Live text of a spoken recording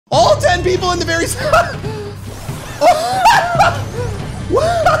All 10 people in the very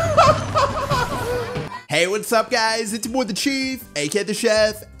Hey, what's up, guys? It's your boy, the Chief, aka the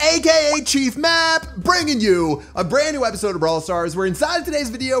Chef, aka Chief Map, bringing you a brand new episode of Brawl Stars, where inside of today's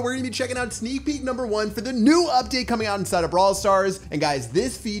video, we're gonna be checking out sneak peek number 1 for the new update coming out inside of Brawl Stars. And guys,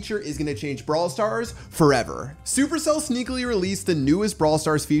 this feature is gonna change Brawl Stars forever. Supercell sneakily released the newest Brawl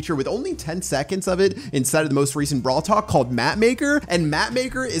Stars feature with only 10 seconds of it inside of the most recent Brawl Talk called Map Maker. And Map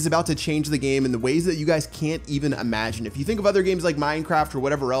Maker is about to change the game in the ways that you guys can't even imagine. If you think of other games like Minecraft or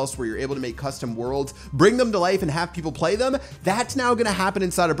whatever else where you're able to make custom worlds, bring them to life and have people play them, that's now gonna happen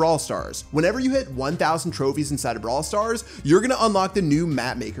inside of Brawl Stars. Whenever you hit 1,000 trophies inside of Brawl Stars, you're gonna unlock the new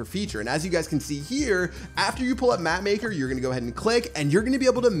Map Maker feature. And as you guys can see here, after you pull up Map Maker, you're gonna go ahead and click, and you're gonna be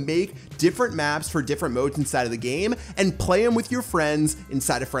able to make different maps for different modes inside of the game and play them with your friends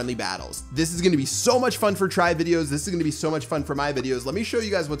inside of friendly battles. This is gonna be so much fun for try videos. This is gonna be so much fun for my videos. Let me show you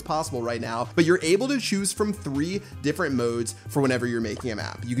guys what's possible right now. But you're able to choose from 3 different modes for whenever you're making a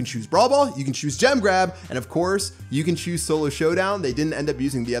map. You can choose Brawl Ball, you can choose Gem Grab, and of course, you can choose Solo Showdown. They didn't end up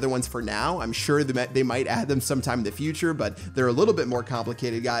using the other ones for now. I'm sure they might add them sometime in the future, but they're a little bit more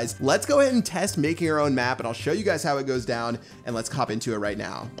complicated, guys. Let's go ahead and test making our own map, and I'll show you guys how it goes down, and let's hop into it right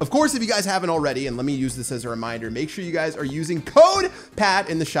now. Of course, if you guys haven't already, and let me use this as a reminder, make sure you guys are using code PAT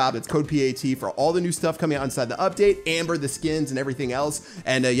in the shop. It's code PAT for all the new stuff coming out inside the update, Amber, the skins, and everything else.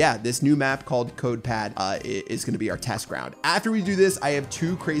 And yeah, this new map called code PAT is going to be our test ground. After we do this, I have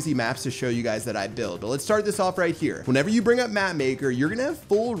 2 crazy maps to show you guys that I build, but let's start this off right here. Whenever you bring up Map Maker, you're gonna have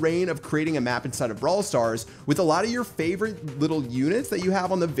full reign of creating a map inside of Brawl Stars with a lot of your favorite little units that you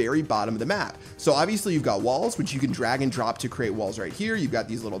have on the very bottom of the map. So obviously you've got walls, which you can drag and drop to create walls right here. You've got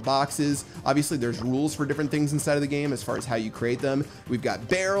these little boxes. Obviously there's rules for different things inside of the game as far as how you create them. We've got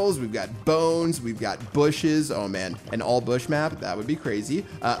barrels, we've got bones, we've got bushes. Oh man, an all bush map, that would be crazy.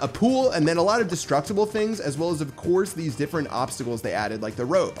 A pool, and then a lot of destructible things, as well as of course these different obstacles they added, like the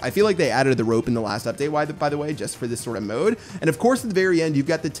rope. I feel like they added the rope in the last update, by the way, just for this sort of mode. And of course, at the very end, you've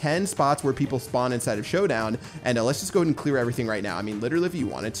got the 10 spots where people spawn inside of Showdown. And let's just go ahead and clear everything right now. I mean, literally, if you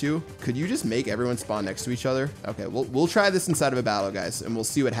wanted to, could you just make everyone spawn next to each other? Okay, we'll try this inside of a battle, guys, and we'll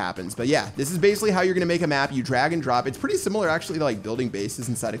see what happens. But yeah, this is basically how you're gonna make a map. You drag and drop. It's pretty similar actually to like building bases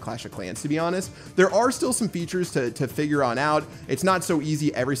inside of Clash of Clans, to be honest. There are still some features to figure on out. It's not so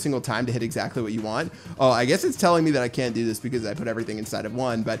easy every single time to hit exactly what you want. Oh, I guess it's telling me that I can't do this because I put everything inside of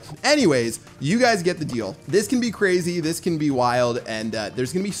one. But anyways, you guys get the deal. This can be crazy. This can be wild, and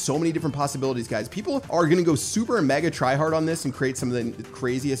there's gonna be so many different possibilities, guys. People are gonna go super mega try hard on this and create some of the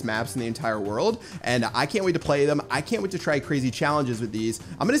craziest maps in the entire world, and I can't wait to play them. I can't wait to try crazy challenges with these.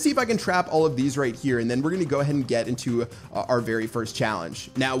 I'm gonna see if I can trap all of these right here, and then we're gonna go ahead and get into our very first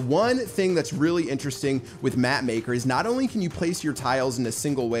challenge. Now, one thing that's really interesting with Map Maker is not only can you place your tiles in a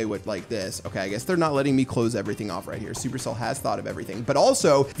single way with like this. Okay, I guess they're not letting me close everything off right here. Supercell has thought of everything, but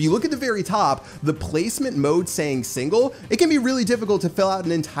also if you look at the very top, the placement mode saying single, it can be really difficult to fill out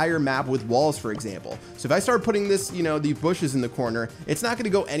an entire map with walls, for example. So if I start putting this, you know, the bushes in the corner, it's not going to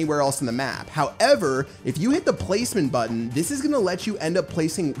go anywhere else in the map. However, if you hit the placement button, this is going to let you end up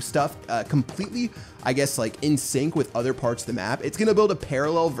placing stuff completely, I guess, like in sync with other parts of the map. It's going to build a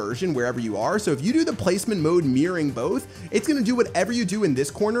parallel version wherever you are. So if you do the placement mode mirroring both, it's going to do whatever you do in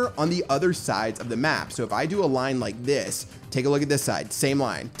this corner on the other sides of the map. So if I do a line like this, take a look at this side, same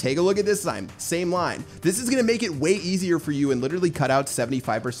line. Take a look at this side, same line. This is gonna make it way easier for you and literally cut out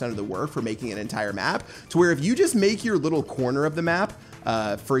 75% of the work for making an entire map, to where if you just make your little corner of the map,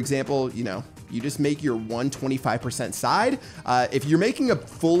 for example, you know, you just make your 125% side. If you're making a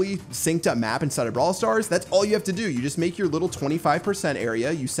fully synced up map inside of Brawl Stars, that's all you have to do. You just make your little 25%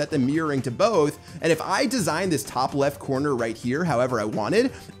 area, you set the mirroring to both, and if I design this top left corner right here however I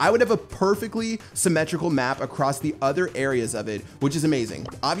wanted, I would have a perfectly symmetrical map across the other areas of it, which is amazing.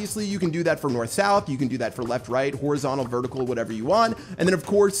 Obviously, you can do that for north-south, you can do that for left-right, horizontal, vertical, whatever you want, and then of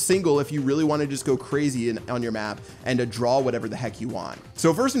course, single if you really want to just go crazy on your map and draw whatever the heck you want.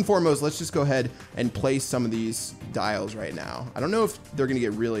 So first and foremost, let's just go ahead and place some of these dials right now. I don't know if they're gonna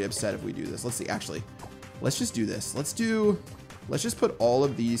get really upset if we do this. Let's see, actually, let's just do this. Let's just put all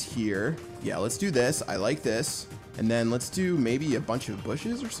of these here. Yeah, let's do this. I like this. And then let's do maybe a bunch of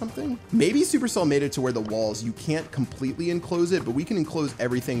bushes or something. Maybe Supercell made it to where the walls, you can't completely enclose it, but we can enclose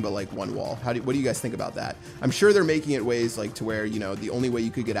everything but like one wall. What do you guys think about that? I'm sure they're making it ways like to where, you know, the only way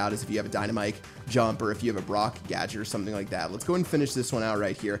you could get out is if you have a dynamite jump or if you have a Brock gadget or something like that. Let's go and finish this one out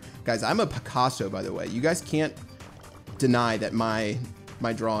right here. Guys, I'm a Picasso, by the way. You guys can't deny that my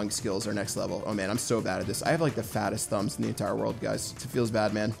drawing skills are next level. Oh man, I'm so bad at this. I have like the fattest thumbs in the entire world, guys. It feels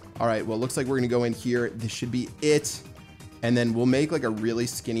bad, man. All right, well, it looks like we're gonna go in here. This should be it. and then we'll make like a really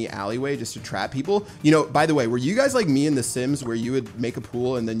skinny alleyway just to trap people. You know, by the way, were you guys like me in The Sims where you would make a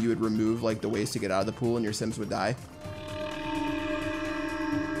pool and then you would remove like the ways to get out of the pool and your Sims would die?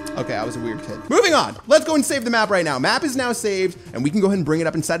 Okay, I was a weird kid. Moving on. Let's go and save the map right now. Map is now saved, and we can go ahead and bring it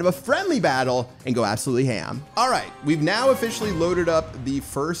up inside of a friendly battle and go absolutely ham. All right, we've now officially loaded up the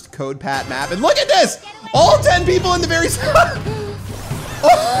first Code Pat map, and look at this! All 10 people in the very...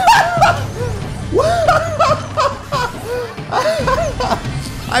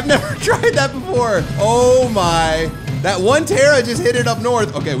 I've never tried that before. Oh my. That one Terra just hit it up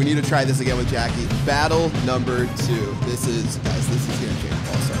north. Okay, we need to try this again with Jackie. Battle number 2. This is, guys, this is gonna change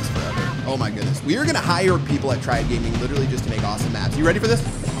Brawl Stars forever. Oh my goodness. We are gonna hire people at Triad Gaming literally just to make awesome maps. You ready for this?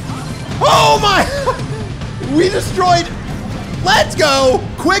 Oh my! We destroyed. Let's go!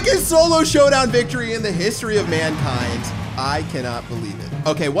 Quickest solo showdown victory in the history of mankind. I cannot believe it.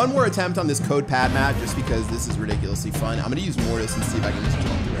 Okay, one more attempt on this Code Pat map just because this is ridiculously fun. I'm gonna use Mortis and see if I can just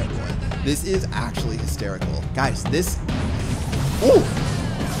jump through everyone. This is actually hysterical. Guys, this... Ooh!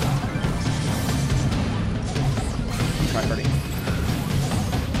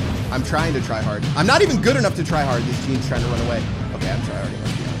 I'm trying to try hard. I'm not even good enough to try hard. This team's trying to run away. Okay, I'm trying hard.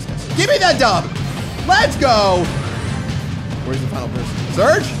 Let's be honest, guys. Give me that dub! Let's go! Where's the final person?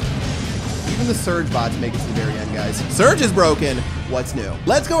 Surge? Even the Surge bots make it to the very end, guys. Surge is broken. What's new?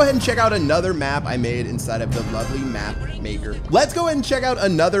 Let's go ahead and check out another map I made inside of the lovely map maker. Let's go ahead and check out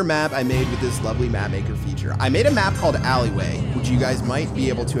another map I made with this lovely map maker feature. I made a map called Alleyway, which you guys might be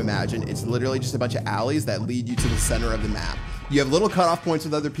able to imagine. It's literally just a bunch of alleys that lead you to the center of the map. You have little cutoff points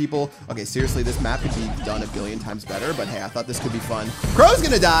with other people. Okay, seriously, this map could be done a billion times better, but hey, I thought this could be fun. Crow's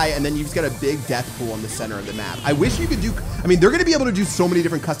gonna die, and then you've just got a big death pool in the center of the map. I wish you could do, I mean, they're gonna be able to do so many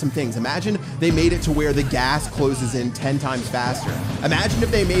different custom things. Imagine they made it to where the gas closes in 10 times faster. Imagine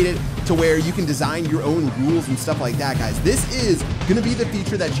if they made it to where you can design your own rules and stuff like that, guys. This is gonna be the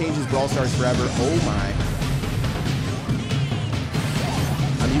feature that changes Brawl Stars forever. Oh my.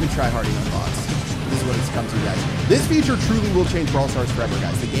 I'm even tryharding on bots. This is what it's come to, guys. This feature truly will change Brawl Stars forever,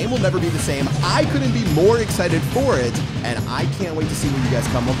 guys. The game will never be the same. I couldn't be more excited for it, and I can't wait to see what you guys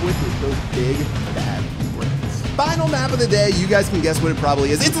come up with those big, bad wins. Final map of the day. You guys can guess what it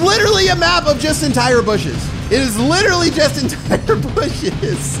probably is. It's literally a map of just entire bushes. It is literally just entire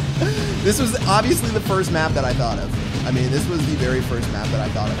bushes. This was obviously the first map that I thought of. I mean, this was the very first map that I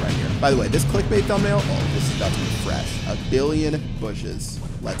thought of right here. By the way, this clickbait thumbnail, oh, this is about to be fresh. A billion bushes.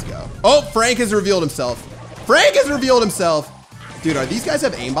 Let's go. Oh, Frank has revealed himself. Frank has revealed himself. Dude, are these guys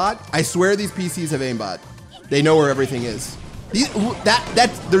have aimbot? I swear these PCs have aimbot. They know where everything is.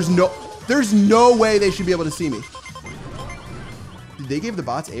 There's no way they should be able to see me. They gave the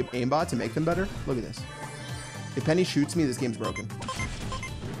bots aimbot to make them better? Look at this. If Penny shoots me, this game's broken.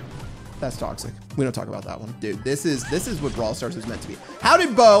 That's toxic. We don't talk about that one. Dude, this is what Brawl Stars is meant to be. How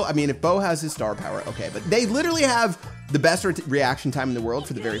did Bo, I mean, if Bo has his star power, okay, but they literally have the best reaction time in the world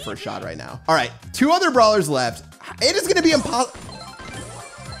for the very first shot right now. All right, 2 other brawlers left. It is gonna be impossible.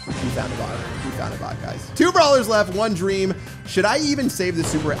 We found a bot. We found a bot, guys. 2 brawlers left, 1 dream. Should I even save the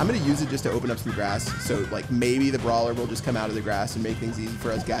super? I'm gonna use it just to open up some grass. So like maybe the brawler will just come out of the grass and make things easy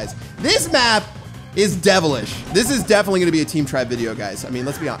for us, guys. This map is devilish. This is definitely gonna be a team tribe video, guys. I mean,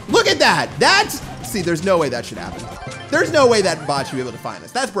 let's be honest. Look at that. See, there's no way that should happen. There's no way that bot should be able to find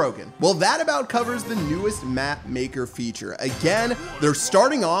us. That's broken. Well, that about covers the newest map maker feature. Again, they're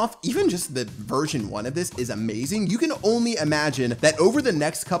starting off, even just the version 1 of this is amazing. You can only imagine that over the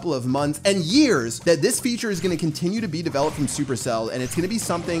next couple of months and years that this feature is gonna continue to be developed from Supercell, and it's gonna be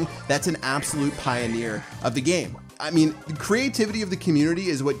something that's an absolute pioneer of the game. I mean, the creativity of the community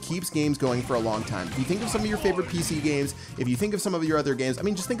is what keeps games going for a long time. If you think of some of your favorite PC games, if you think of some of your other games, I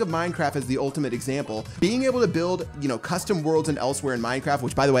mean, just think of Minecraft as the ultimate example. Being able to build, you know, custom worlds and elsewhere in Minecraft,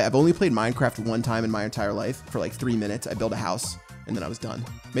 which by the way, I've only played Minecraft 1 time in my entire life for like 3 minutes. I built a house and then I was done.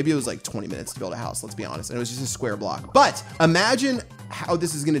 Maybe it was like 20 minutes to build a house, let's be honest. And it was just a square block. But imagine how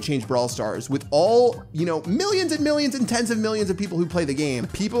this is gonna change Brawl Stars with all, you know, millions and millions and tens of millions of people who play the game.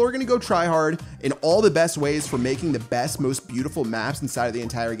 People are gonna go try hard in all the best ways for making the best, most beautiful maps inside of the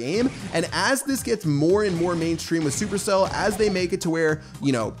entire game. And as this gets more and more mainstream with Supercell, as they make it to where,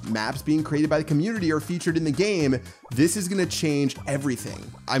 you know, maps being created by the community are featured in the game, this is gonna change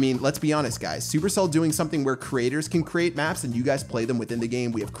everything. I mean, let's be honest, guys. Supercell doing something where creators can create maps and you guys play them within the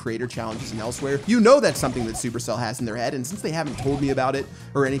game. We have creator challenges and elsewhere. You know that's something that Supercell has in their head, and since they haven't told me about it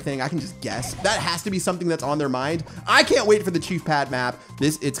or anything, I can just guess. That has to be something that's on their mind. I can't wait for the Chief Pat map.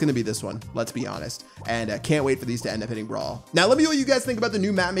 It's gonna be this one, let's be honest. And can't wait for these to end up hitting Brawl. Now, let me know what you guys think about the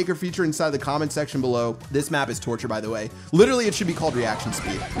new map maker feature inside the comment section below. This map is torture, by the way. Literally, it should be called Reaction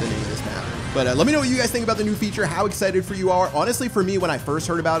Speed, the name of this map. But let me know what you guys think about the new feature. How excited excited for you are. Honestly, for me, when I first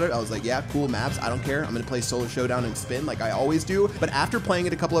heard about it, I was like, yeah, cool maps. I don't care. I'm going to play Solo Showdown and spin like I always do. But after playing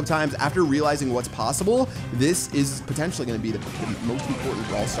it a couple of times, after realizing what's possible, this is potentially going to be the most important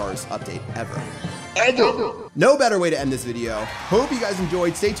Brawl Stars update ever. No better way to end this video. Hope you guys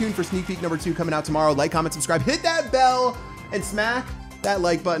enjoyed. Stay tuned for sneak peek number 2 coming out tomorrow. Like, comment, subscribe, hit that bell, and smack that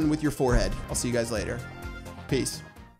like button with your forehead. I'll see you guys later. Peace.